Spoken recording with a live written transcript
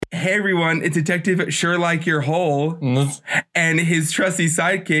Hey everyone, it's Detective Sherlock Your Hole and his trusty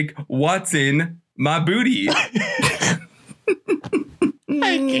sidekick, Watson, my booty. I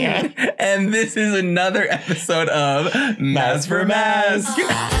can't. And this is another episode of Mask for Mask.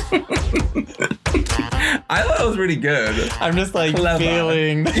 I thought it was really good. I'm just like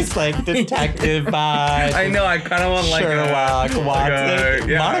feeling this like detective vibe. I know, I kind of want like Sherlock, Watson,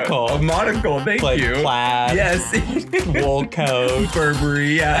 monocle. A monocle, thank like you. Plaid. Yes. Wool coat.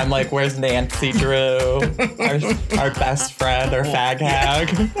 Burberry, yeah. I'm like, where's Nancy Drew? Our best friend, our fag hag.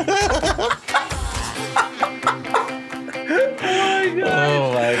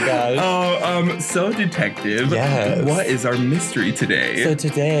 Oh my gosh. So detective, yes. What is our mystery today? So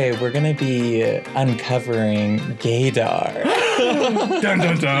today we're gonna be uncovering Gaydar. Dun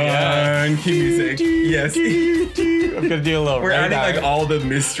dun dun. Yeah. Cue music. Yes. I'm gonna do a little We're adding like all the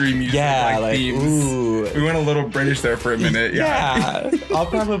mystery music like themes. Ooh. We went a little British there for a minute. Yeah. I'll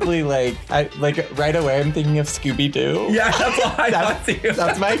probably right away I'm thinking of Scooby-Doo. Yeah, that's what I thought too.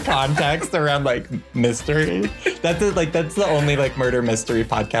 That's my context around like mystery. That's the only like murder mystery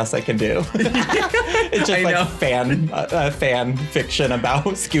podcast I can do. It's just like fan fiction about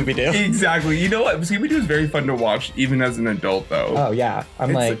Scooby-Doo. Exactly. You know what? Scooby-Doo is very fun to watch even as an adult though. Oh yeah.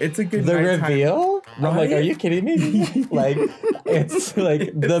 It's a good the reveal? Right? I'm like, are you kidding me? Like it's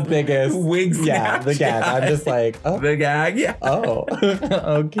like the biggest wig snatch. Yeah, the gag. I'm just like, oh. The gag, yeah. Oh,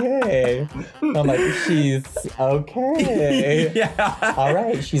 okay. I'm like, she's okay. Yeah. All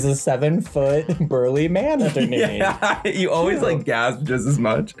right, she's a 7-foot burly man underneath. Yeah. You always like gasp just as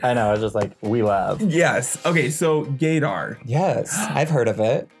much. I know, I was just like, we love. Yes. Okay, so Gaydar. Yes, I've heard of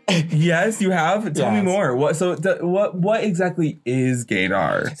it. Yes, you have? Tell me more. What exactly is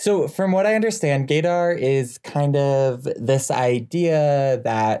Gaydar? So from what I understand, Gaydar is kind of this idea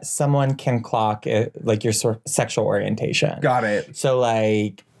that someone can clock like your sexual orientation. Got it. So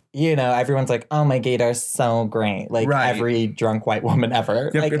like, you know, everyone's like, oh, my Gaydar's so great. Like every drunk white woman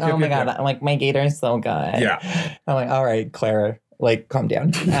ever. My God. I'm like, my Gaydar's so good. Yeah. I'm like, all right, Clara, like, calm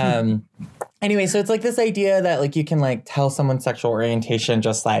down. Anyway, so it's like this idea that like you can like tell someone's sexual orientation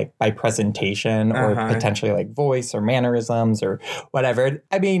just like by presentation or potentially like voice or mannerisms or whatever.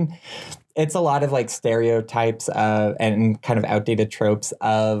 I mean, it's a lot of like stereotypes and kind of outdated tropes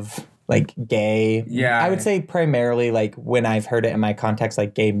of like gay. Yeah. I would say primarily like when I've heard it in my context,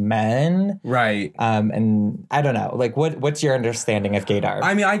 like gay men. Right. And I don't know, like what's your understanding of gaydar?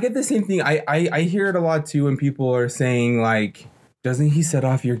 I mean, I get the same thing. I hear it a lot too when people are saying like, doesn't he set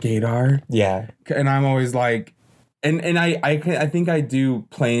off your gaydar? Yeah. And I'm always like, and I think I do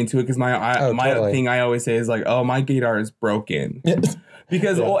play into it because my thing I always say is like, oh, my gaydar is broken.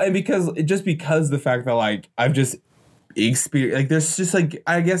 Because because the fact that like I've just experience, like there's just like,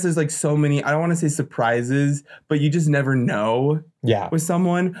 I guess there's like so many, I don't want to say surprises, but you just never know with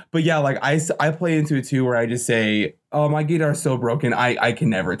someone. But yeah, like I play into it too where I just say, oh, my gaydar is so broken, I can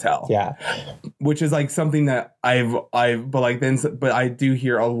never tell. Yeah. Which is like something that but I do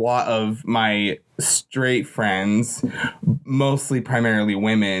hear a lot of my straight friends, mostly primarily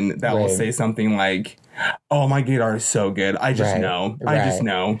women, that will say something like, oh, my gaydar is so good. I just know. I just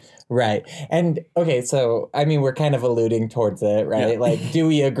know. Right. And okay, so I mean we're kind of alluding towards it, right? Yeah. Like, do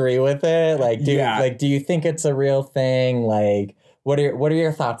we agree with it? Like do you think it's a real thing? Like what are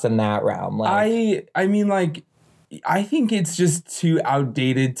your thoughts in that realm? Like I mean like I think it's just too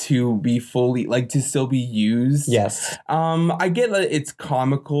outdated to be fully like to still be used. Yes. I get that it's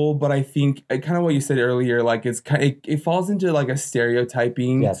comical, but I think kind of what you said earlier, like it falls into like a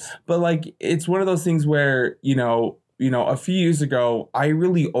stereotyping. Yes. But like it's one of those things where, you know, a few years ago, I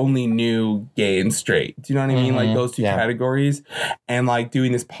really only knew gay and straight. Do you know what I mean? Like those two categories. And like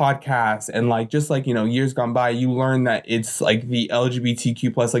doing this podcast and like just like, you know, years gone by, you learn that it's like the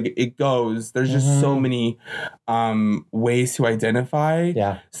LGBTQ plus, like it goes. There's just so many ways to identify.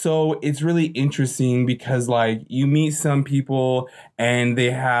 Yeah. So it's really interesting because like you meet some people and they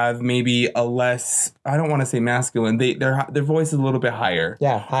have maybe a less, I don't want to say masculine, their voice is a little bit higher.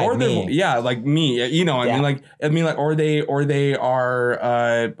 Yeah, hi, or me. Like me, you know, I mean like or they are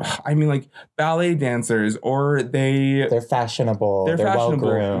I mean like ballet dancers, or they're fashionable. They're fashionable.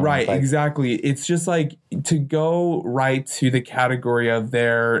 well-groomed. Right, like, exactly. It's just like to go right to the category of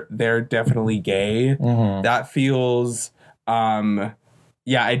they're definitely gay. That feels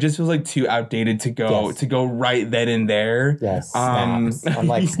it just feels like too outdated to go right then and there. Yes, I'm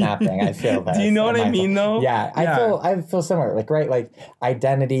like snapping. I feel that. Do you know what I mean, though? Yeah, I feel similar. Like, right, like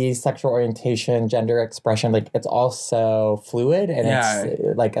identity, sexual orientation, gender expression, like it's all so fluid and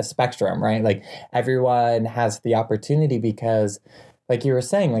it's like a spectrum, right? Like everyone has the opportunity because like you were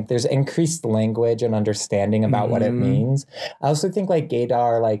saying, like there's increased language and understanding about what it means. I also think like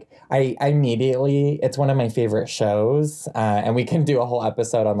Gaydar, like I immediately, it's one of my favorite shows, and we can do a whole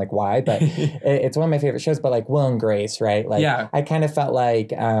episode on like why, but it's one of my favorite shows. But like Will and Grace, right? Like I kind of felt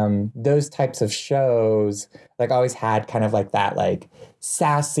like those types of shows like always had kind of like that like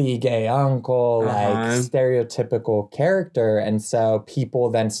sassy gay uncle, like stereotypical character. And so people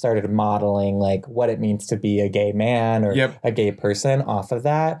then started modeling like what it means to be a gay man or a gay person off of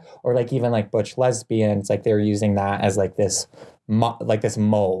that. Or like even like butch lesbians, like they were using that as like this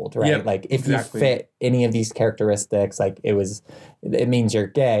mold, right? Like if you fit any of these characteristics, like it means you're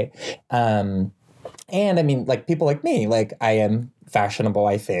gay. And I mean, like people like me, like I am fashionable,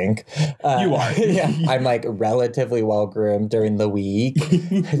 I think. You are. Yeah. I'm like relatively well groomed during the week.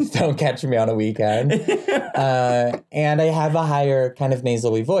 Don't catch me on a weekend. And I have a higher kind of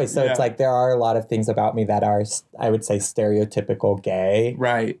nasally voice. So it's like there are a lot of things about me that are, I would say, stereotypical gay.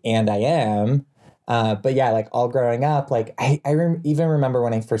 Right. And I am. But yeah, like all growing up, like I even remember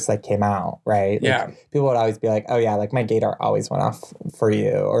when I first like came out, right? Like, people would always be like, oh yeah, like my gaydar always went off for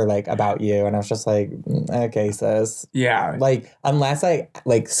you or like about you. And I was just like, okay, sis. Yeah. Like unless I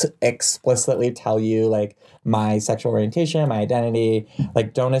like explicitly tell you like my sexual orientation, my identity,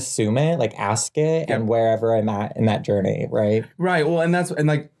 like don't assume it, like ask it and wherever I'm at in that journey, right? Right. Well,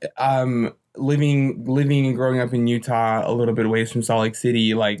 and living and growing up in Utah, a little bit away from Salt Lake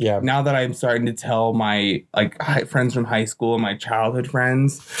City, like now that I'm starting to tell my like friends from high school and my childhood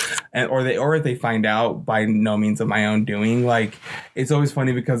friends, or if they find out by no means of my own doing, like it's always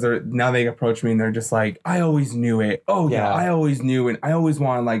funny because now they approach me and they're just like, I always knew it. Oh yeah, I always knew, and I always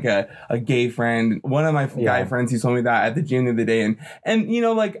wanted like a gay friend. One of my guy friends, he told me that at the gym the other day, and you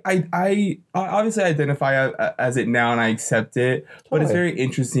know, like I obviously identify as it now and I accept it, but it's very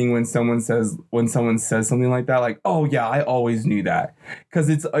interesting when someone says something like that, like, oh yeah, I always knew that, because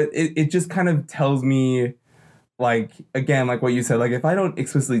it just kind of tells me, like, again, like what you said, like if I don't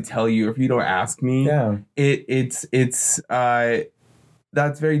explicitly tell you, if you don't ask me, it's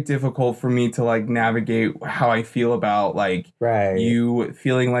that's very difficult for me to like navigate how I feel about like you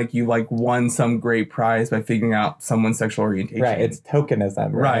feeling like you like won some great prize by figuring out someone's sexual orientation. Right. It's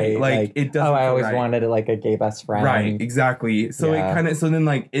tokenism. Right. Like it doesn't. Oh, I always wanted like a gay best friend. Right. Exactly. So it kind of, so then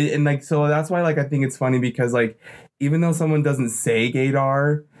like, and like, so that's why like I think it's funny because like, even though someone doesn't say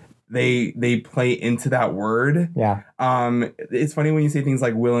gaydar, they play into that word. Yeah. It's funny when you say things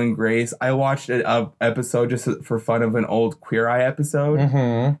like Will and Grace. I watched an episode just for fun of an old Queer Eye episode.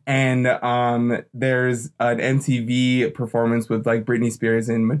 And there's an MTV performance with like Britney Spears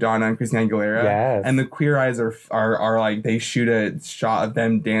and Madonna and Christina Aguilera. Yes. And the Queer Eyes are like, they shoot a shot of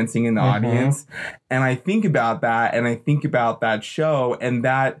them dancing in the audience. And I think about that, and I think about that show, and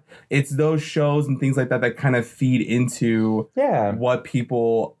that it's those shows and things like that that kind of feed into what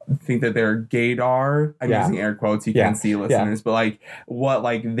people think that they're gaydar. I'm using air quotes, you can't see, listeners, but like what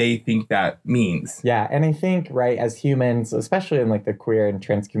like they think that means. Yeah, and I think, right, as humans, especially in like the queer and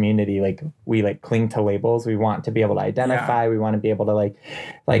trans community, like we like cling to labels. We want to be able to identify. We want to be able to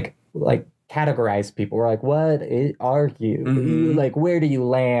like categorize people. We're like, what are you? Like, where do you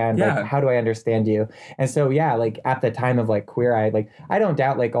land? Like, how do I understand you? And so, like at the time of like Queer Eye, like I don't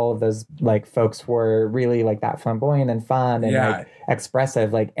doubt like all of those like folks were really like that flamboyant and fun and like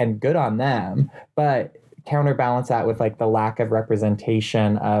expressive, like, and good on them. But counterbalance that with like the lack of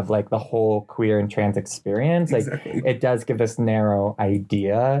representation of like the whole queer and trans experience. Like it does give this narrow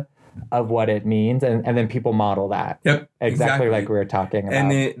idea of what it means, and then people model that. Yep. Exactly like we were talking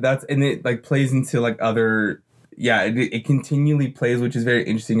about. And it like plays into like other it continually plays, which is very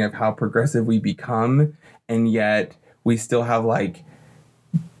interesting, of how progressive we become, and yet we still have like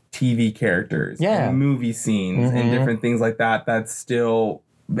TV characters and movie scenes and different things like that still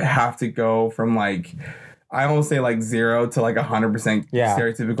have to go from like, I almost say like 0 to like 100%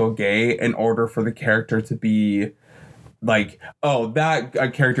 stereotypical gay in order for the character to be like, oh, that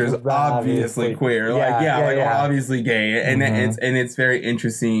character is obviously queer, obviously gay, and it's very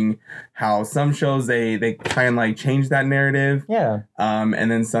interesting how some shows they try and like change that narrative,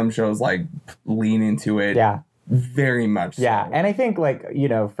 and then some shows like lean into it, very much. Yeah, so. And I think like, you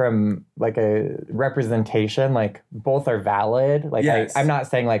know, from like a representation, like both are valid. Like I'm not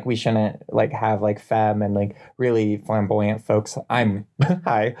saying like we shouldn't like have like femme and like really flamboyant folks. I'm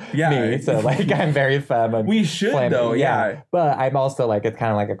me, so like I'm very femme. And we should though, But I'm also like, it's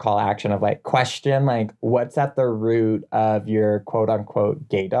kind of like a call to action of like question like what's at the root of your quote unquote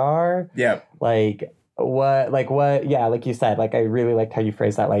gaydar. Like like you said, like I really liked how you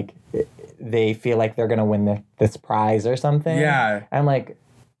phrased that, like they feel like they're gonna win this prize or something. I'm like,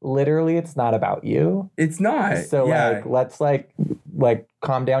 literally, it's not about you. It's not. So like, let's like like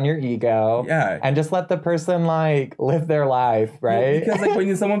calm down your ego. Yeah. And just let the person like live their life, right? Because like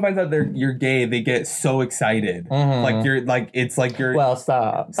when someone finds out you're gay, they get so excited. Like you're like it's like you're well,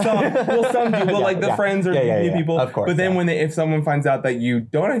 some do. Well, like the friends or new people. Of course. But then if someone finds out that you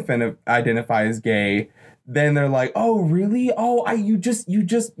don't identify as gay, then they're like, oh really? Oh, you just give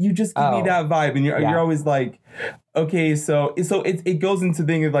me that vibe, and you're always like, okay, so it goes into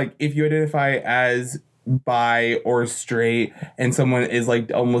thing of like if you identify as bi or straight and someone is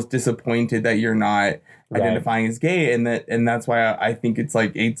like almost disappointed that you're not identifying as gay, and that's why I think it's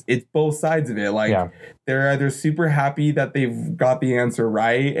like it's both sides of it. Like they're either super happy that they've got the answer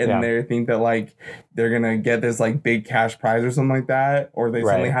right and they think that like they're gonna get this like big cash prize or something like that, or they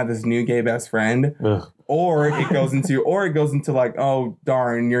suddenly have this new gay best friend. Or it goes into like, oh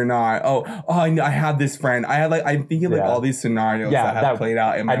darn, you're not. Oh, I had this friend. I'm thinking like all these scenarios that have played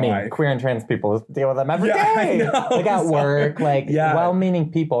out in my life. Queer and trans people deal with them every day. Like at work, like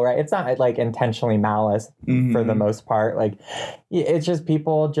well-meaning people, right? It's not like intentionally malice for the most part. Like it's just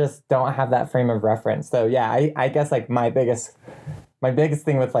people just don't have that frame of reference. So yeah, I guess like my biggest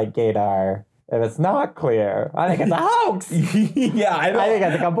thing with like Gaydar. If it's not clear, I think it's a hoax. I think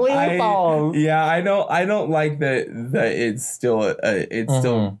it's a complete false. Yeah, I don't like that it's still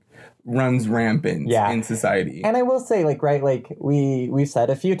still runs rampant in society. And I will say, like, right, like we've said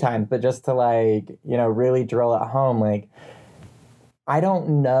a few times, but just to like, really drill it home, like I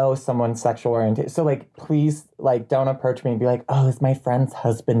don't know someone's sexual orientation. So like please like don't approach me and be like, oh, is my friend's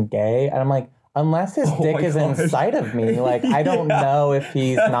husband gay? And I'm like, unless his dick is inside of me, like I don't know if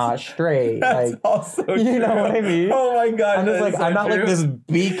he's not straight. That's like also true. You know what I mean? Oh my god! I'm just like I'm not like this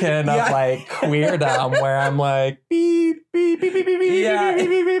beacon of like queerdom where I'm like beep beep beep beep beep beep beep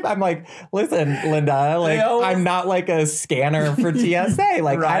beep beep. I'm like, listen, Linda, like I'm not like a scanner for TSA.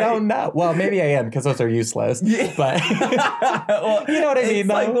 Like I don't know. Well, maybe I am because those are useless. But well, you know what I mean?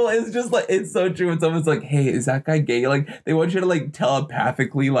 Like, well, it's just like it's so true when someone's like, "Hey, is that guy gay?" Like they want you to like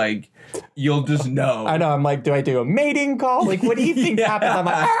telepathically like. You'll just know. I know. I'm like, do I do a mating call? Like, what do you think happens? I'm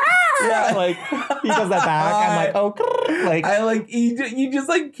like, like he does that back. I'm like, oh, like I like you just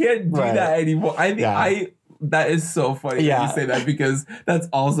like can't do that anymore. I think that is so funny that you say that because that's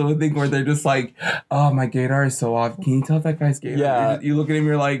also a thing where they're just like, oh, my gaydar is so off. Can you tell if that guy's gay? Yeah. You look at him,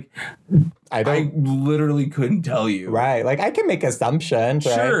 you're like, I literally couldn't tell you. Right. Like I can make assumptions.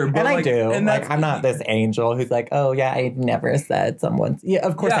 Right? Sure. And like, I do. And like I'm not this angel who's like, oh yeah, I never said someone's. Yeah,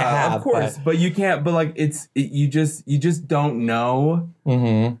 of course I have. Of course. But you can't. But like you just don't know.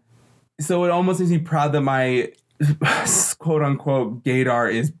 Mm-hmm. So it almost makes me proud that my quote unquote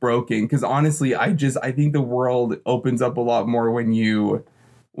gaydar is broken, because honestly I think the world opens up a lot more when you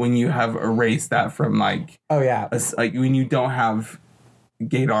have erased that from like like when you don't have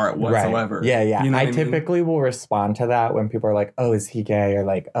gaydar whatsoever. Right. Yeah. You know I typically will respond to that when people are like, oh, is he gay? Or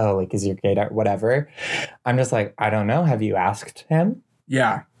like, oh, like is your gaydar whatever. I'm just like, I don't know, have you asked him?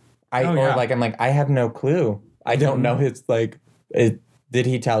 Yeah. I'm like, I have no clue. I don't know his like did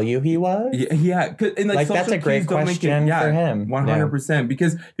he tell you he was? Yeah, and like that's a great question for him. 100%,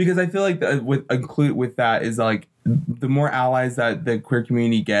 because I feel like with that is like the more allies that the queer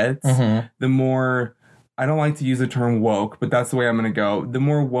community gets, the more, I don't like to use the term woke, but that's the way I'm gonna go. The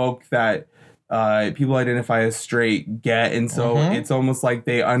more woke that people identify as straight get, and so it's almost like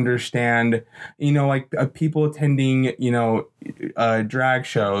they understand, like people attending, drag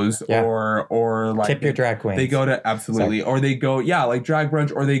shows or like tip your drag queens. They go to or they go like drag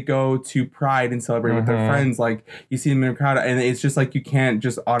brunch, or they go to Pride and celebrate with their friends. Like you see them in a crowd, and it's just like you can't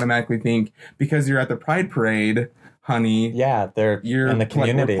just automatically think because you're at the Pride parade, honey. Yeah, you're in the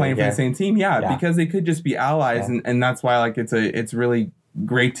community. We're playing for the same team. Yeah, because they could just be allies, and that's why like it's really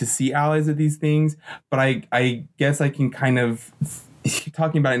great to see allies at these things. But I guess I can kind of,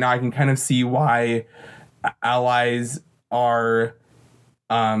 talking about it now, I can kind of see why allies are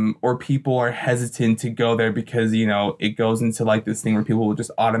or people are hesitant to go there, because it goes into like this thing where people will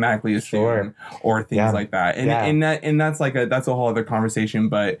just automatically assume or things like that, and that's like that's a whole other conversation.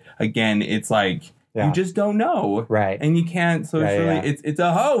 But again, it's like you just don't know, right? And you can't. So it's really it's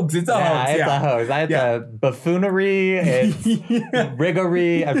a hoax. It's a hoax. It's a hoax. It's a buffoonery. It's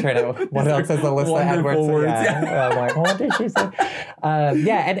riggery. I'm trying to. What else is the list of wonderful words? I'm like, what did she say?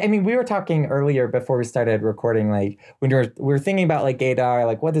 And I mean, we were talking earlier before we started recording, like when we were thinking about like gaydar,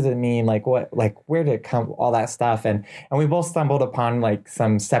 like what does it mean, like what, like where did it come, all that stuff, and we both stumbled upon like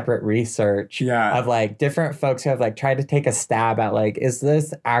some separate research of like different folks who have like tried to take a stab at like, is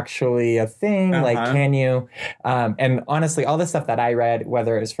this actually a thing? Like can you? And honestly, all the stuff that I read,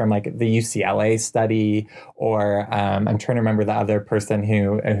 whether it's from like the UCLA study or I'm trying to remember the other person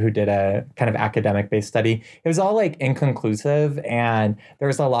who did a kind of academic based study, it was all like inconclusive, and there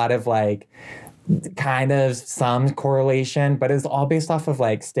was a lot of like kind of some correlation, but it's all based off of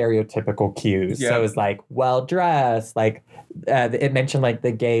like stereotypical cues. So it was like well dressed, like it mentioned like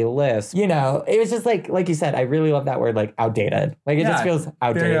the gay list. You know, it was just like you said, I really love that word, like outdated. Like it just feels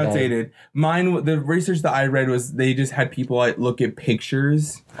outdated. Very outdated. The research that I read was they just had people like look at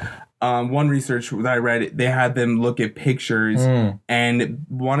pictures. One research that I read, they had them look at pictures, and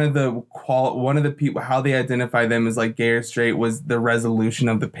one of the people, how they identify them as like gay or straight was the resolution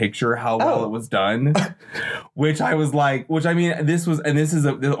of the picture, how well it was done. Which I mean, this is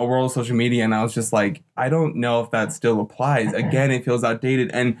a world of social media, and I was just like, I don't know if that still applies. Again, it feels outdated,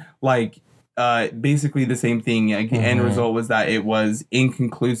 and like basically the same thing. Like, the end result was that it was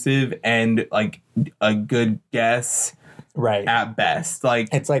inconclusive and like a good guess. Right. At best. Like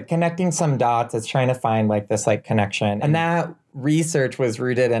it's like connecting some dots. It's trying to find like this like connection. And that research was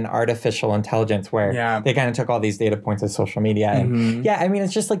rooted in artificial intelligence, where they kind of took all these data points of social media. And I mean,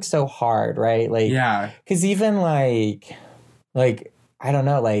 it's just like so hard, right? Like, because even like, I don't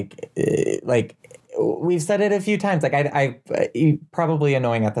know, like we've said it a few times. Like I probably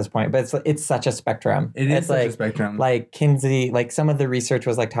annoying at this point, but it's such a spectrum. It's like, such a spectrum. Like Kinsey, like some of the research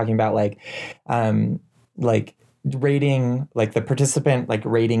was like talking about like rating, like the participant, like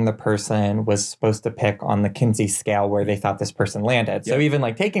rating the person was supposed to pick on the Kinsey scale where they thought this person landed. So even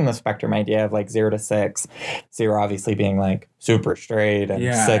like taking the spectrum idea of like 0 to 6, 0 obviously being like super straight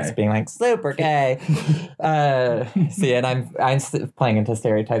and 6 being like super gay. See, and I'm playing into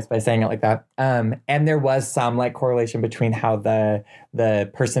stereotypes by saying it like that. And there was some like correlation between how the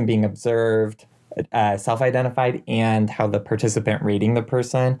person being observed self-identified and how the participant rating the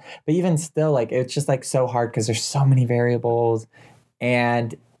person. But even still, like, it's just like so hard because there's so many variables,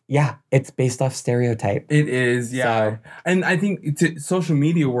 and it's based off stereotype. It is, so, and I think social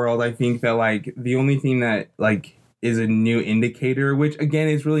media world, I think that like the only thing that like is a new indicator, which again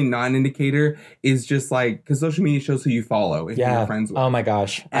is really not an indicator, is just like, because social media shows who you follow if you're friends with. Oh my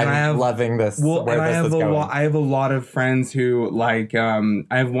gosh, and I'm loving this. Well, and I have a lot of friends who like, I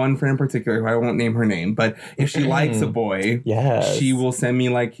have one friend in particular who I won't name her name, but if she likes a boy, she will send me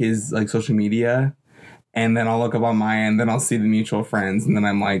like his like social media, and then I'll look up on my end, then I'll see the mutual friends, and then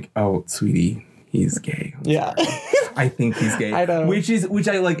I'm like, oh, sweetie, he's gay. I think he's gay. I know. Which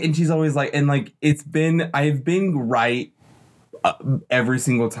I like, and she's always like, and like, I've been right every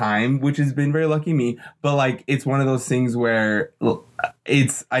single time, which has been very lucky me. But like, it's one of those things where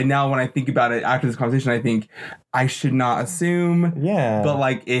now when I think about it after this conversation, I think I should not assume. Yeah. But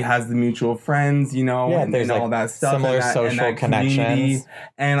like, it has the mutual friends, you know, and like all that stuff. Similar social connections.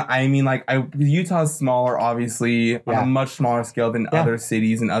 And I mean, like, Utah's smaller, obviously, on a much smaller scale than other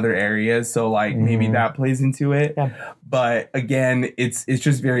cities and other areas. So like, maybe that plays into it. Yeah. But again, it's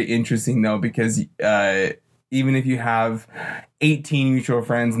just very interesting though, because even if you have 18 mutual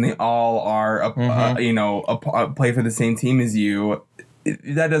friends and they all are, play for the same team as you,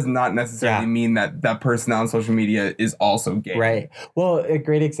 that does not necessarily mean that person on social media is also gay. Right. Well, a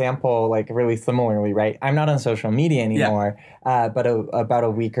great example, like really similarly, right? I'm not on social media anymore, but about a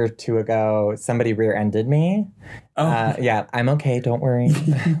week or two ago, somebody rear-ended me. Oh. I'm okay. Don't worry.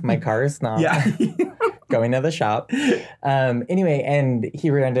 My car is not. Going to the shop. Anyway, and he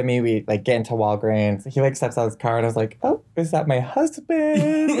rear-ended me. We like get into Walgreens. He like steps out of his car, and I was like, "Oh, is that my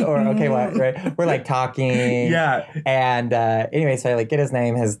husband?" Or okay, what? Right? We're like talking. And anyway, so I like get his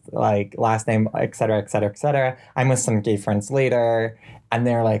name, his like last name, et cetera, et cetera, et cetera. I'm with some gay friends later. And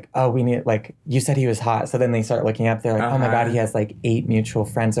they're like, oh, we need, like, you said he was hot. So then they start looking up. They're like, oh, my God, he has, like, 8 mutual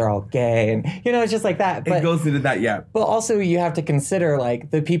friends. They're all gay. And, you know, it's just like that. But, it goes into that, But also you have to consider, like,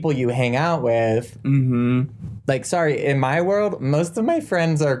 the people you hang out with. Like, sorry, in my world, most of my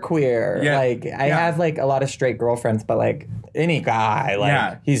friends are queer. Like, I have, like, a lot of straight girlfriends. But, like, any guy,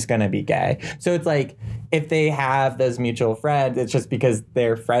 like, he's going to be gay. So it's like, if they have those mutual friends, it's just because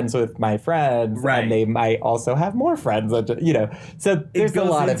they're friends with my friends. Right. And they might also have more friends, you know. So there's a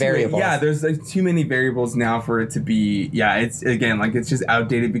lot of variables. There's like too many variables now for it to be, it's, again, like, it's just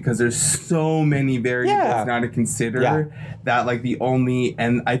outdated because there's so many variables now to consider that, like,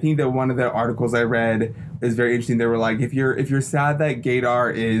 and I think that one of the articles I read is very interesting. They were like, if you're sad that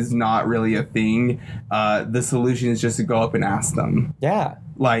gaydar is not really a thing, the solution is just to go up and ask them.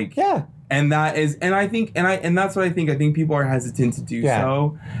 And that is, and I think, and that's what I think. I think people are hesitant to do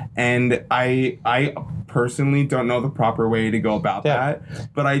so, and I personally don't know the proper way to go about that.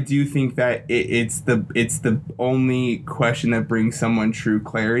 But I do think that it's the only question that brings someone true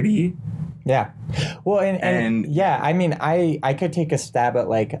clarity Yeah. Well, and yeah, I mean, I could take a stab at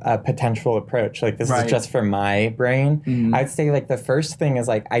like a potential approach. Like this is just for my brain. Mm-hmm. I'd say like the first thing is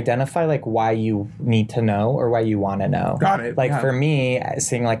like identify like why you need to know or why you want to know. Got it. Like for me,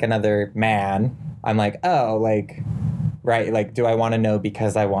 seeing like another man, I'm like, oh, like, right, like, do I want to know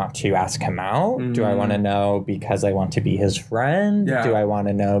because I want to ask him out? Mm-hmm. Do I want to know because I want to be his friend? Yeah. Do I want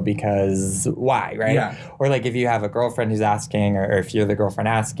to know because why, right? Yeah. Or like if you have a girlfriend who's asking, or if you're the girlfriend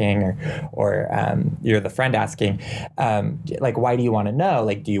asking, or you're the friend asking, like, why do you want to know?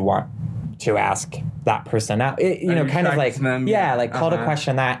 Like, do you want to ask that person out? You know, kind of like, them? Yeah, like call to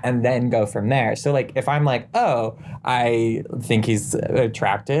question that and then go from there. So like if I'm like, oh, I think he's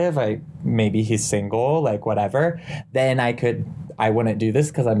attractive, maybe he's single, like whatever, then I wouldn't do this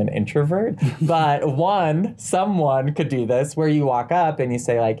because I'm an introvert. But someone could do this where you walk up and you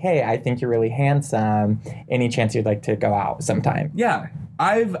say like, hey, I think you're really handsome. Any chance you'd like to go out sometime? Yeah.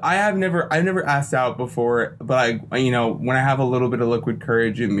 I've never asked out before, but when I have a little bit of liquid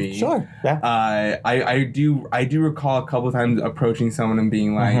courage in me, sure, yeah, I do recall a couple of times approaching someone and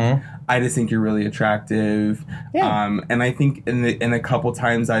being like, I just think you're really attractive, yeah. And I think in a couple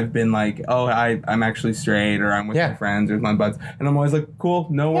times I've been like, oh, I'm actually straight, or I'm with my friends or with my buds, and I'm always like, cool,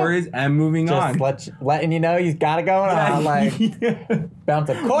 no worries, and moving on. Just letting you know you've got it going on, like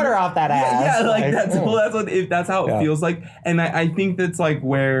bounce a quarter off that ass. Yeah, like that's how it feels like, and I think that's like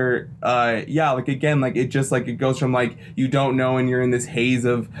where like again, like it just like it goes from like you don't know and you're in this haze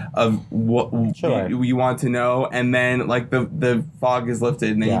of what you want to know, and then like the fog is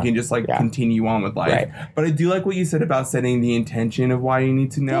lifted and then you can just like continue on with life. Right. But I do like what you said about setting the intention of why you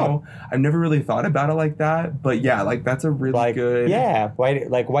need to know. I've never really thought about it like that, but yeah, like that's a really good why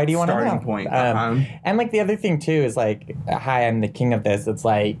do you want to know? Starting point. And like the other thing too is like, hi, I'm the king of this. It's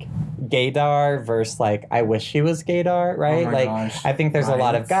like Gaydar versus like I wish he was Gaydar, right? Oh my gosh. I think there's a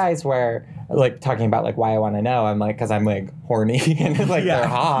lot of guys where like talking about like why I want to know, I'm like, because I'm like horny and like they're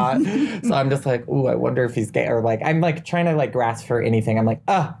hot, so I'm just like, ooh, I wonder if he's gay, or like I'm like trying to like grasp for anything. I'm like,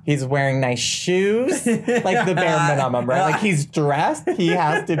 he's wearing nice shoes, like the bare minimum, right? Like he's dressed, he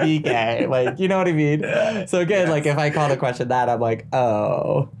has to be gay, like, you know what I mean? So again, like if I call to question that, I'm like,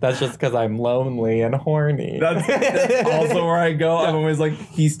 oh, that's just because I'm lonely and horny. That's also where I go. I'm always like,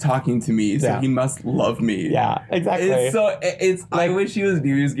 he's talking to me, so he must love me. Yeah, exactly. It's like, I wish he was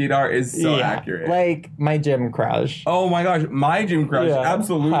Gaydar is so accurate. Like my gym crush. Oh my gosh, my gym crush,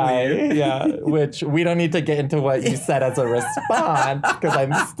 absolutely. Hi. Which we don't need to get into what you said as a response because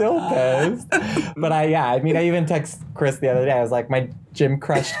I'm still pissed. But I even texted Chris the other day. I was like, my gym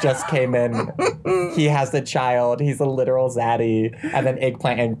crush just came in. He has a child. He's a literal zaddy. And then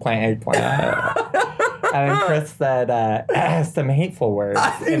eggplant. And then Chris said some hateful words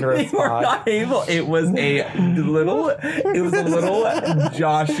in response. Were not hateful. It was a little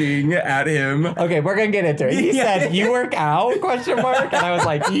joshing at him. Okay, we're gonna get into it. He said, "You work out?" ? And I was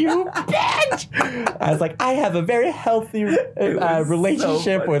like, "You bitch!" I was like, "I have a very healthy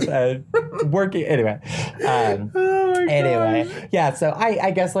relationship with working." Anyway, yeah. So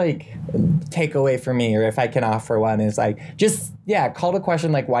I guess like takeaway for me, or if I can offer one, is like just call to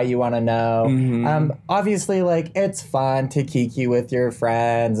question like why you want to know. Mm-hmm. Obviously, like it's fun to kiki with your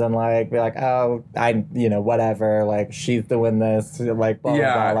friends and like be like, oh, whatever, like she's doing this, like blah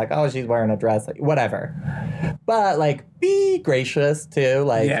blah blah, like oh, she's wearing a dress, like whatever. But like be gracious too.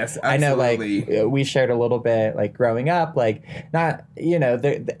 Like yes, I know, like we shared a little bit like growing up, like not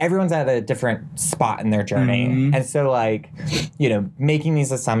everyone's at a different spot in their journey, and so like making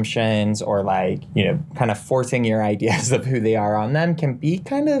these assumptions or like kind of forcing your ideas of who they are on them can be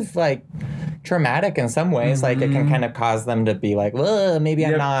kind of like traumatic in some ways. Like it can kind of cause them to be like, maybe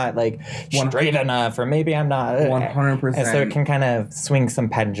I'm not like straight enough, or maybe I'm not 100%. And so it can kind of swing some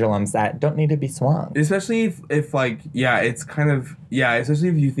pendulums that don't need to be swung. Especially if like it's kind of especially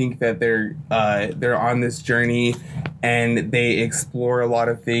if you think that they're on this journey and they explore a lot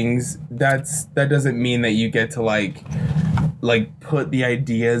of things. That doesn't mean that you get to like put the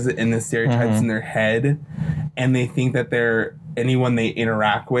ideas and the stereotypes in their head, and they think that anyone they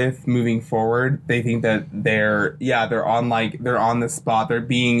interact with moving forward, they think that they're on the spot. They're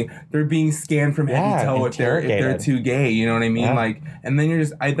being scanned from head to toe if they're too gay. You know what I mean? Yeah. Like, and then you're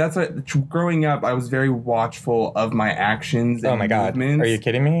just that's what growing up, I was very watchful of my actions. And movements. Are you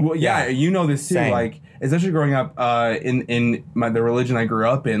kidding me? Well, you know this too. Same. Like, especially growing up in the religion I grew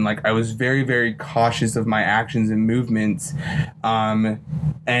up in, like I was very, very cautious of my actions and movements,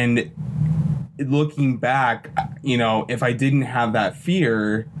 and looking back, if I didn't have that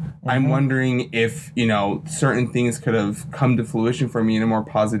fear, I'm wondering if, certain things could have come to fruition for me in a more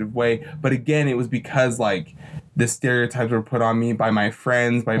positive way. But again, it was because like the stereotypes were put on me by my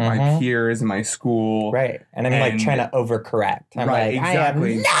friends, by my peers in my school. Right. And I'm like trying to overcorrect. I'm like,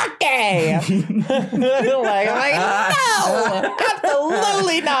 exactly. I am not gay. I'm like, no,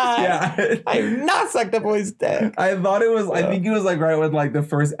 absolutely not. Yeah. I'm not sucked a boy's dick. I thought it was, I think it was like right when like the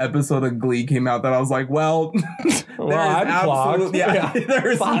first episode of Glee came out that I was like, well, there's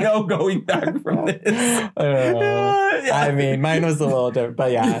no going back from this. I mean, mine was a little different,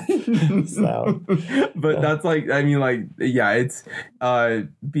 but yeah. So, but that's like, I mean, like, yeah, it's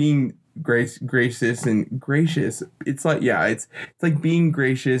being gracious and gracious. It's like, yeah, it's like being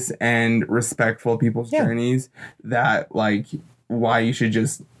gracious and respectful of people's journeys. That like why you should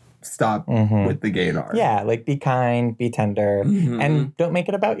just stop with the gaydar. Yeah, like be kind, be tender, and don't make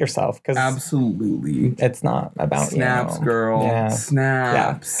it about yourself. Because absolutely, it's not about snaps, you. girl. Yeah.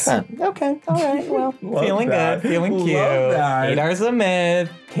 Snaps. Yeah. Okay, all right. Well, feeling good, feeling cute. Gaydar's a myth.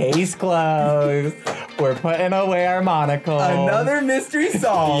 Case closed. We're putting away our monocles. Another mystery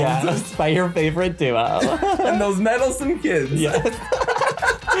solved. Yes, by your favorite duo and those meddlesome kids. Yes.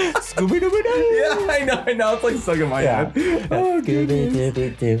 Scooby-Dooby-Doo. Yeah, I know. It's like stuck in my head. Oh,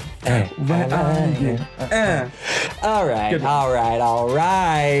 Scooby-Dooby-Doo. All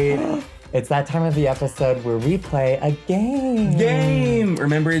right. It's that time of the episode where we play a game.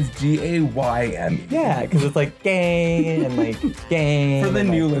 Remember, it's GAYM. Yeah, because it's like game and like game. For the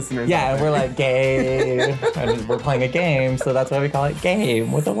new listeners. Yeah, and we're like gay. And we're playing a game, so that's why we call it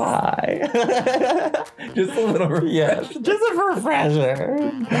game with a Y. Just a little just a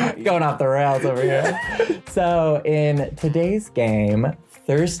refresher. Going off the rails over here. So in today's game,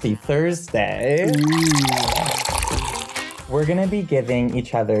 Thirsty Thursday. We're going to be giving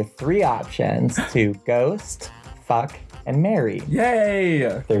each other 3 options to ghost, fuck, and marry.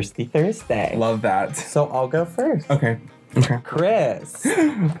 Yay! Thirsty Thursday. Love that. So I'll go first. Okay. Chris,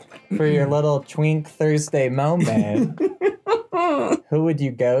 for your little twink Thursday moment, who would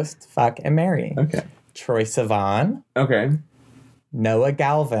you ghost, fuck, and marry? Okay. Troye Sivan. Okay. Noah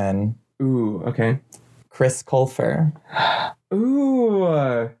Galvin. Ooh, okay. Chris Colfer.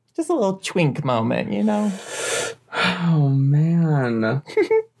 Ooh. Just a little twink moment, you know? Oh, man.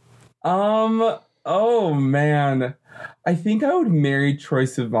 Oh, man. I think I would marry Troye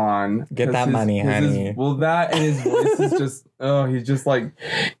Sivan. Get that money, honey. That and his voice is just, he's just like,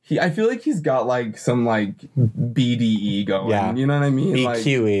 I feel like he's got like some like BDE going. Yeah. You know what I mean?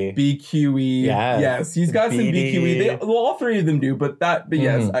 BQE. Like, BQE. Yeah. Yes, he's got some BQE. All 3 of them do, but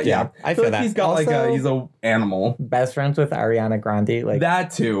yes. Yeah. I feel like he's got also, he's a animal. Best friends with Ariana Grande. Like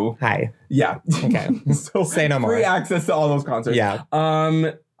that too. Hi. Yeah. Okay. So say no more. Free access to all those concerts. Yeah.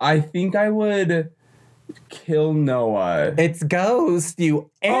 I think I would kill Noah. It's Ghost,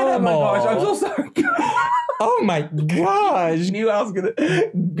 you animal. Oh my gosh, I'm so sorry. Oh my gosh. I knew I was gonna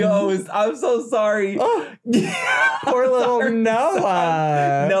ghost. I'm so sorry. Poor little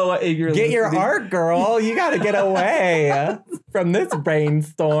Noah. Noah, if you're get listening. your art, girl. You gotta get away from this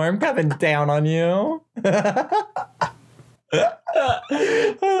brainstorm coming down on you.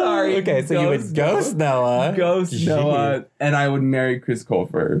 Sorry. Okay, so you would ghost Noah. Ghost Noah, and I would marry Chris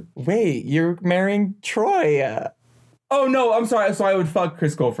Colfer. Wait, you're marrying Troy. Oh, no, I'm sorry. So I would fuck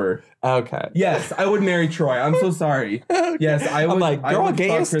Chris Colfer. Okay. Yes, I would marry Troy. I'm so sorry. Okay. Yes, I would. I'm like, girl, get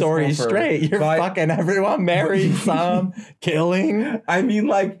your story straight. You're fucking everyone, marrying some, killing. I mean,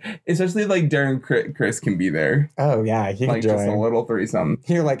 like, especially like Darren Chris can be there. Oh, yeah, he can join. Just a little threesome.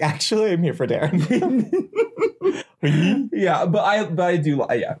 You're like, actually, I'm here for Darren. Yeah, but I do.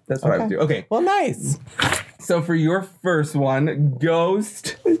 Yeah, that's what I would do. Okay. Well, nice. So for your first one,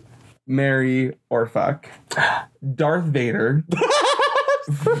 ghost, marry, or fuck. Darth Vader.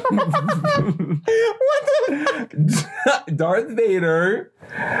 Darth Vader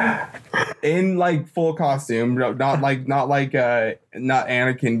in like full costume, not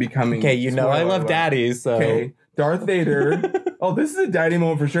Anakin becoming. Okay, you know I love daddies, so okay. Darth Vader. Oh, this is a daddy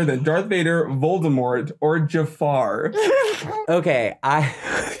moment for sure then. Darth Vader, Voldemort, or Jafar. Okay,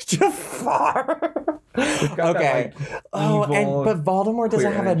 Jafar. Okay. But Voldemort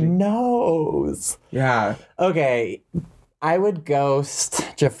doesn't have a nose. Yeah. Okay. I would ghost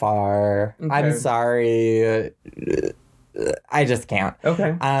Jafar. Okay. I'm sorry. I just can't.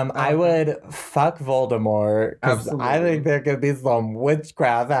 Okay. I would fuck Voldemort because I think there could be some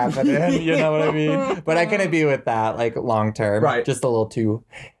witchcraft happening. You know what I mean? But I couldn't be with that like long term. Right. Just a little too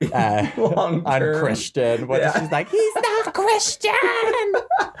unchristian. She's like, he's not Christian.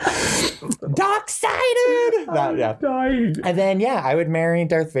 Dark-sided. Yeah. And then I would marry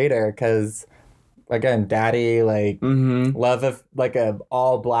Darth Vader because again, daddy, like, love of, like, a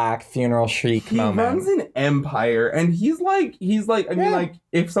all-black funeral chic moment. He runs an empire, and he's like, I mean, like,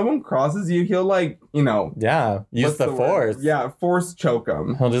 if someone crosses you, he'll, like, you know. Yeah, use the force. Word? Yeah, force choke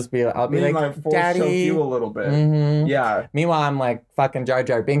him. I'll be like, force daddy. choke you a little bit. Yeah. Meanwhile, I'm like fucking Jar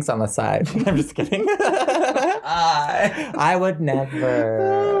Jar Binks on the side. I'm just kidding. I would never.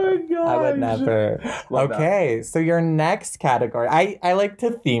 Oh my gosh. I would never. Love okay, that. So your next category. I like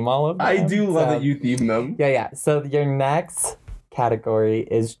to theme all of them. I do love that you theme them. Yeah. So your next category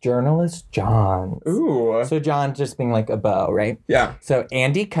is journalist John. Ooh. So John just being like a beau, right? Yeah. So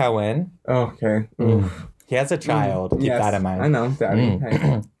Andy Cohen. Okay. He has a child. Keep that in mind. I know, Daddy.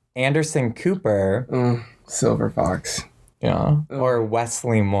 Hey. Anderson Cooper. Silver Fox. Yeah. Or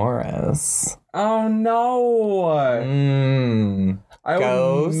Wesley Morris. Oh no.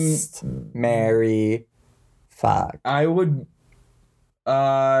 Ghost, marry, fuck. I would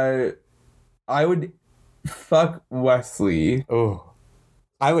fuck Wesley. Oh.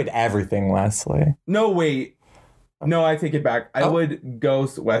 I would everything Wesley. No, wait. No, I take it back. I would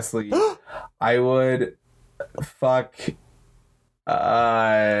ghost Wesley. I would fuck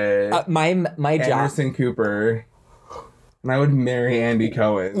my Anderson Cooper. And I would marry Andy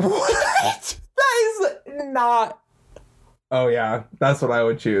Cohen. What? That is not. Oh yeah, that's what I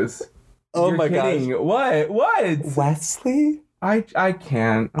would choose. Oh You're my kidding. gosh. What? Wesley? I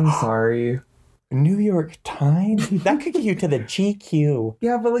can't. I'm sorry. New York Times? That could get you to the GQ.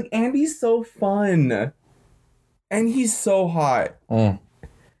 Yeah, but like Andy's so fun. And he's so hot.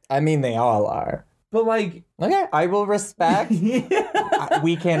 I mean, they all are. But like... Okay, I will respect.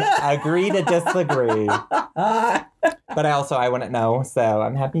 We can agree to disagree. But I wouldn't know, so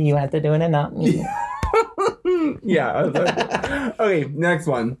I'm happy you had to do it and not me. Yeah. Okay, next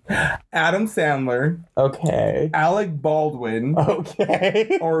one. Adam Sandler. Okay. Alec Baldwin.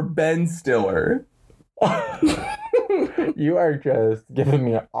 Okay. Or Ben Stiller. You are just giving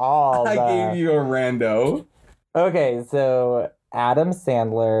me all I gave you a rando. Okay, so Adam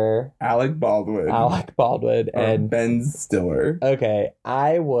Sandler, Alec Baldwin, and Ben Stiller. Okay,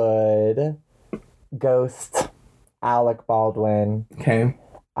 I would ghost Alec Baldwin. Okay.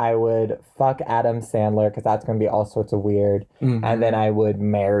 I would fuck Adam Sandler because that's going to be all sorts of weird. And then I would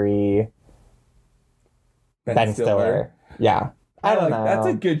marry Ben Stiller. Yeah. I don't know. That's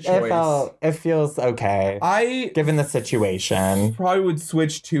a good choice. It feels okay. Given the situation. Probably would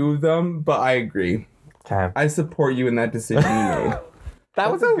switch two of them, but I agree. Okay. I support you in that decision you made.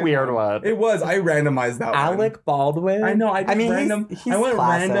 That was a weird one. It was. I randomized that Alec Baldwin? I know. I mean, random. He's I went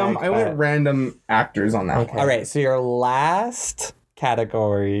classic, random. I went random actors on that. Okay. All right. So your last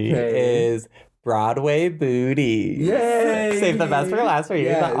category is Broadway booty. Yay! Save the best for last for you.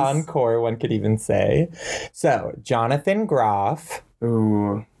 Yes. The encore, one could even say. So Jonathan Groff.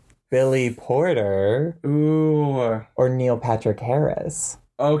 Ooh. Billy Porter. Ooh. Or Neil Patrick Harris.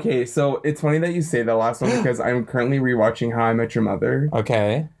 Okay, so it's funny that you say the last one because I'm currently rewatching How I Met Your Mother.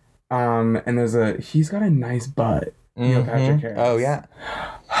 Okay. And he's got a nice butt. Neil Patrick Harris. Oh yeah.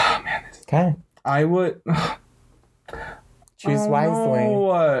 Oh man, this is okay. I would choose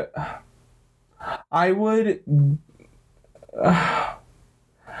wisely. I would.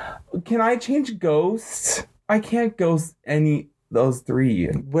 Can I change ghosts? I can't ghost any. Those three.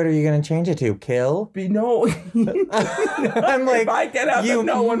 What are you gonna change it to? Kill? No. I'm like, if I get out, then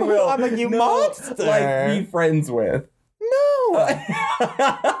no one will. I'm like, monster. Like, be friends with. No.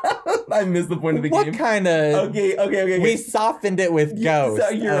 I missed the point of the game. What kind of? Okay. We softened it with ghost. So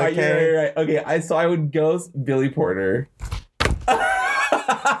you're right. Okay, I would ghost Billy Porter.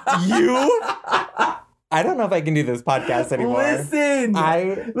 You? I don't know if I can do this podcast anymore.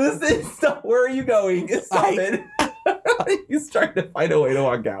 Listen. Stop. Where are you going? Stop it. He's trying to find a way to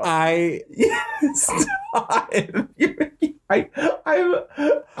walk out. Stop.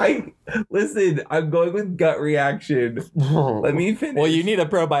 Listen, I'm going with gut reaction. Let me finish. Well, you need a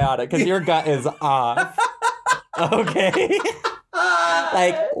probiotic because your gut is off. Okay.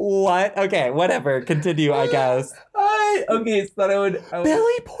 Like, what? Okay, whatever. Continue, I guess. Okay, so I would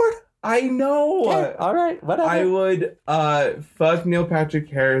Billy Porter. I know. Okay, all right, whatever. I would fuck Neil Patrick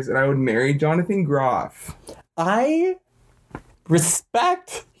Harris and I would marry Jonathan Groff. I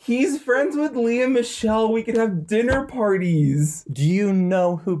respect. He's friends with Leah Michelle. We could have dinner parties. Do you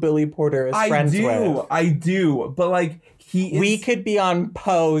know who Billy Porter is friends with? I do. But like he is... We could be on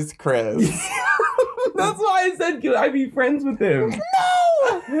Poe's cruise. That's why I said could I be friends with him?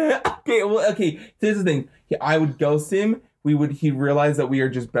 No! Okay, here's the thing. I would ghost him. He'd realize that we are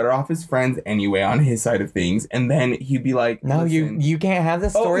just better off as friends anyway on his side of things. And then he'd be like, no, you can't have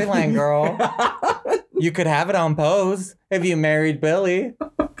this storyline, girl. You could have it on Pose if you married Billy.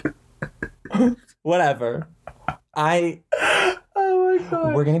 Whatever. Oh my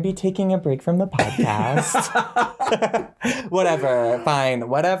God. We're going to be taking a break from the podcast. Whatever. Fine.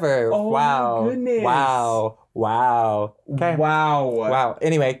 Whatever. Oh, wow. My goodness. Wow. Okay. Wow.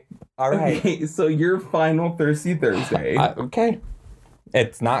 Anyway. All right. Okay, so your final Thirsty Thursday. Okay.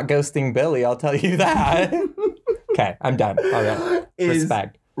 It's not ghosting Billy, I'll tell you that. Okay, I'm done. All right.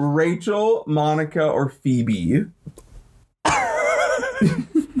 Respect. Rachel, Monica, or Phoebe? Be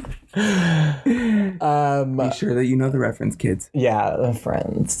sure that you know the reference, kids. Yeah,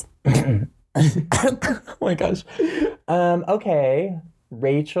 Friends. Oh my gosh. Okay.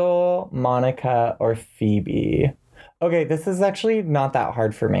 Rachel, Monica, or Phoebe? Okay, this is actually not that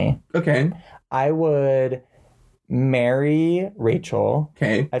hard for me. Okay. I would marry Rachel.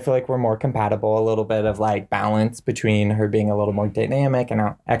 Okay. I feel like we're more compatible, a little bit of like balance between her being a little more dynamic and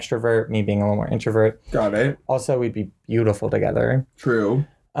an extrovert, me being a little more introvert. Got it. Also, we'd be beautiful together. True.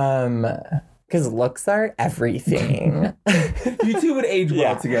 Because looks are everything. You two would age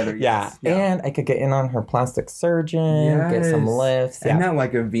well together. Yes. Yeah. And I could get in on her plastic surgeon, get some lifts. And that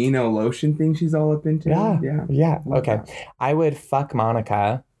like a Vino lotion thing she's all up into. Yeah. Okay. I would fuck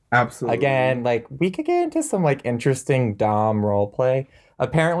Monica. Absolutely. Again, like we could get into some like interesting Dom role play.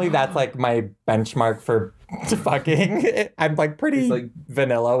 Apparently that's like my benchmark for fucking. I'm like pretty like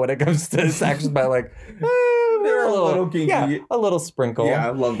vanilla when it comes to sex, but like they're a little kinky. Yeah, a little sprinkle. Yeah,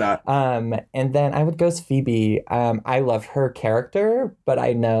 I love that. And then I would ghost Phoebe. I love her character, but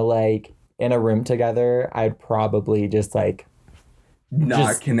I know like in a room together, I'd probably just like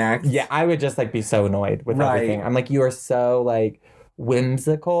not connect. Yeah, I would just like be so annoyed with everything. I'm like, you are so like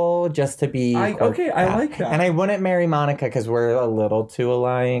whimsical just to be I like that. And I wouldn't marry Monica because we're a little too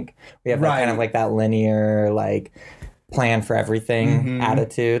alike. We have like, kind of like that linear like plan for everything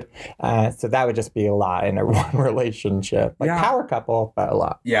attitude. So that would just be a lot in a one relationship. Like power couple, but a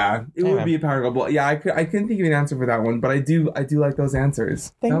lot. Yeah, it would be a power couple. Yeah, I couldn't think of an answer for that one, but I do like those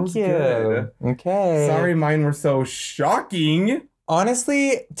answers. Thank you. Good. Okay. Sorry mine were so shocking.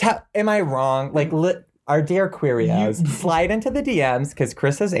 Honestly, am I wrong? Like our dear Querios, slide into the DMs because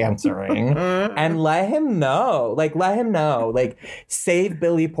Chris is answering and let him know. Like, save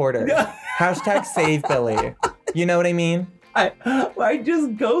Billy Porter. Hashtag save Billy. You know what I mean? I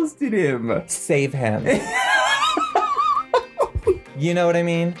just ghosted him. Save him. You know what I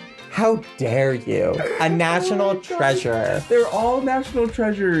mean? How dare you? A national treasure. They're all national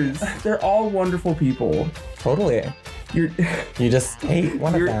treasures. They're all wonderful people. Totally. You just hate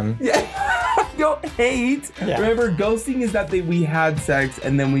one of them. Yeah. Don't hate. Yeah. Remember, ghosting is that we had sex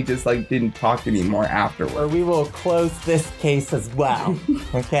and then we just like didn't talk anymore afterwards. Or we will close this case as well.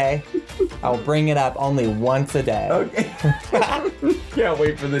 Okay? I'll bring it up only once a day. Okay. Can't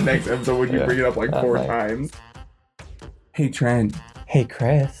wait for the next episode when you bring it up like 4 times. Hey, Trent. Hey,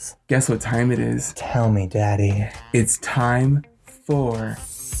 Chris. Guess what time it is? Tell me, Daddy. It's time for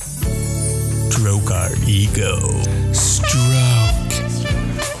Stroke Our Ego. Stroke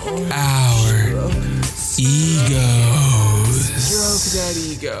our egos. Stroke that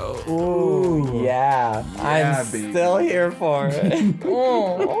ego. Ooh, yeah. I'm still here for it.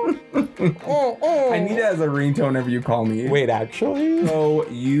 I need it as a ringtone whenever you call me. Wait, actually? So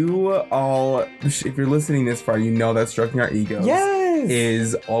you all, if you're listening this far, you know that Stroking Our Egos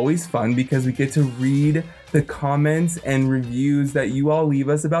is always fun because we get to read the comments and reviews that you all leave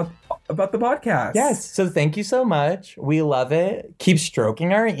us about the podcast. Yes. So thank you so much. We love it. Keep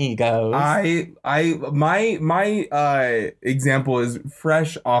stroking our egos. My example is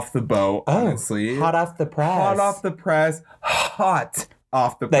fresh off the boat, honestly. Hot off the press. Hot off the press. Hot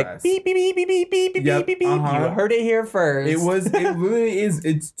off the press. Like beep, beep, beep, beep, beep, beep, beep, beep, beep. You heard it here first. It really is.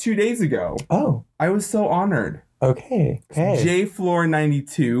 It's 2 days ago. Oh. I was so honored. Okay.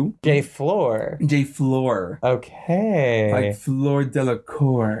 JFloor92. JFloor. Okay. Like Fleur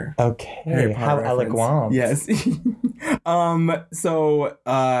Delacour. Okay. How eloquent. Yes. So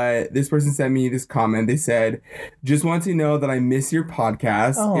this person sent me this comment. They said, just want to know that I miss your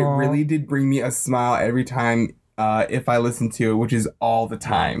podcast. Aww. It really did bring me a smile every time if I listen to it, which is all the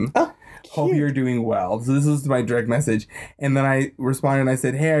time. Oh. Hope you're doing well. So this was my direct message. And then I responded and I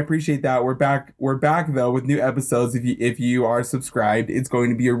said, hey, I appreciate that. We're back though with new episodes. If you are subscribed, it's going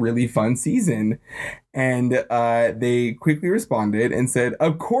to be a really fun season. And they quickly responded and said,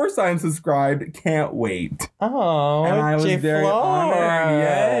 of course I'm subscribed. Can't wait. Oh, and I was very honored.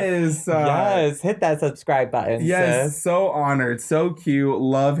 Yes. Yes. Hit that subscribe button. Yes. Sis. So honored. So cute.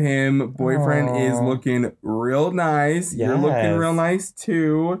 Love him. Boyfriend is looking real nice. Yes. You're looking real nice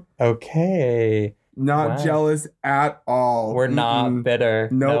too. Okay. Not jealous at all. We're not bitter.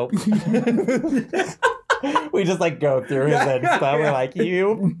 Nope. We just like go through his Insta. We're like,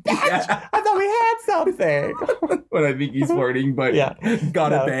 you bitch! I thought we had something. When I think he's flirting, but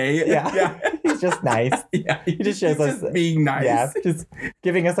gotta bay. Yeah. He's just nice. Yeah. He just shows us just being nice. Yeah. Just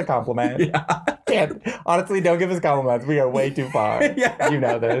giving us a compliment. Yeah. Honestly, don't give us compliments. We are way too far. Yeah. You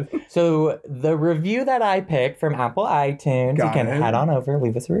know this. So the review that I picked from Apple iTunes, you can head on over,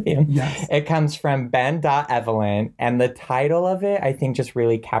 leave us a review. Yes. It comes from Ben.Evelyn, and the title of it, I think, just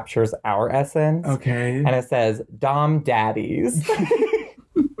really captures our essence. Okay. And it says, Dom Daddies.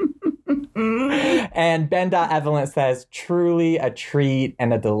 And Ben.Evelyn says, truly a treat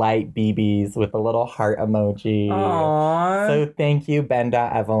and a delight, BBs, with a little heart emoji. Aww. So thank you,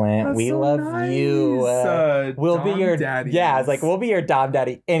 Ben.Evelyn. That's we so love nice. you. We'll Dom be your daddies. Yeah, it's like we'll be your Dom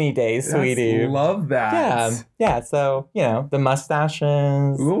Daddy any day, sweetie. Love that. Yeah. So, the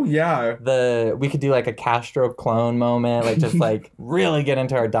mustaches. Oh yeah. We could do like a Castro clone moment, like just like really get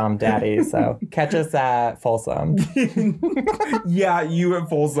into our Dom Daddy. So catch us at Folsom. Yeah, you at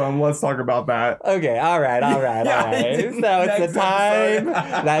Folsom. Let's talk about that. Okay, all right. So it's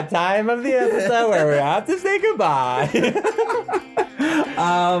that time of the episode where we have to say goodbye.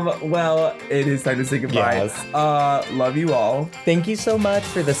 Well, it is time to say goodbye. Yes. Love you all. Thank you so much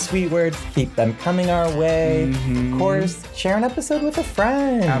for the sweet words. Keep them coming our way. Mm-hmm. Of course, share an episode with a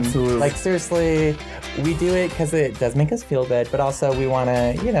friend. Absolutely. Like, seriously, we do it because it does make us feel good, but also we want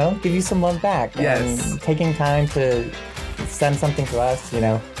to, give you some love back. Yes. And taking time to send something to us,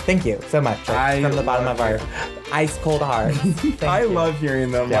 thank you so much. From the bottom of our ice cold hearts. I love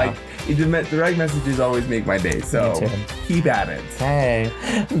hearing them. Yeah. Like, direct messages always make my day. So Me too. Keep at it. Okay.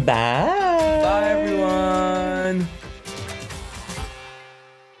 Bye. Bye, everyone.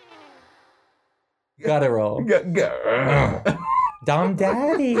 Gotta roll. Go. Dom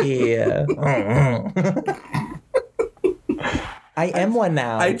Daddy. I am one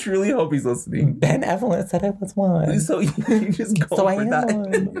now. I truly hope he's listening. Ben.Evelyn said I was one. So you just go So for I am that.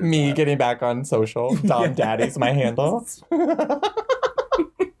 one. Me getting back on social. Dom Daddy's my handle. That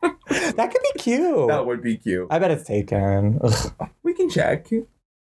could be cute. That would be cute. I bet it's taken. Ugh. We can check.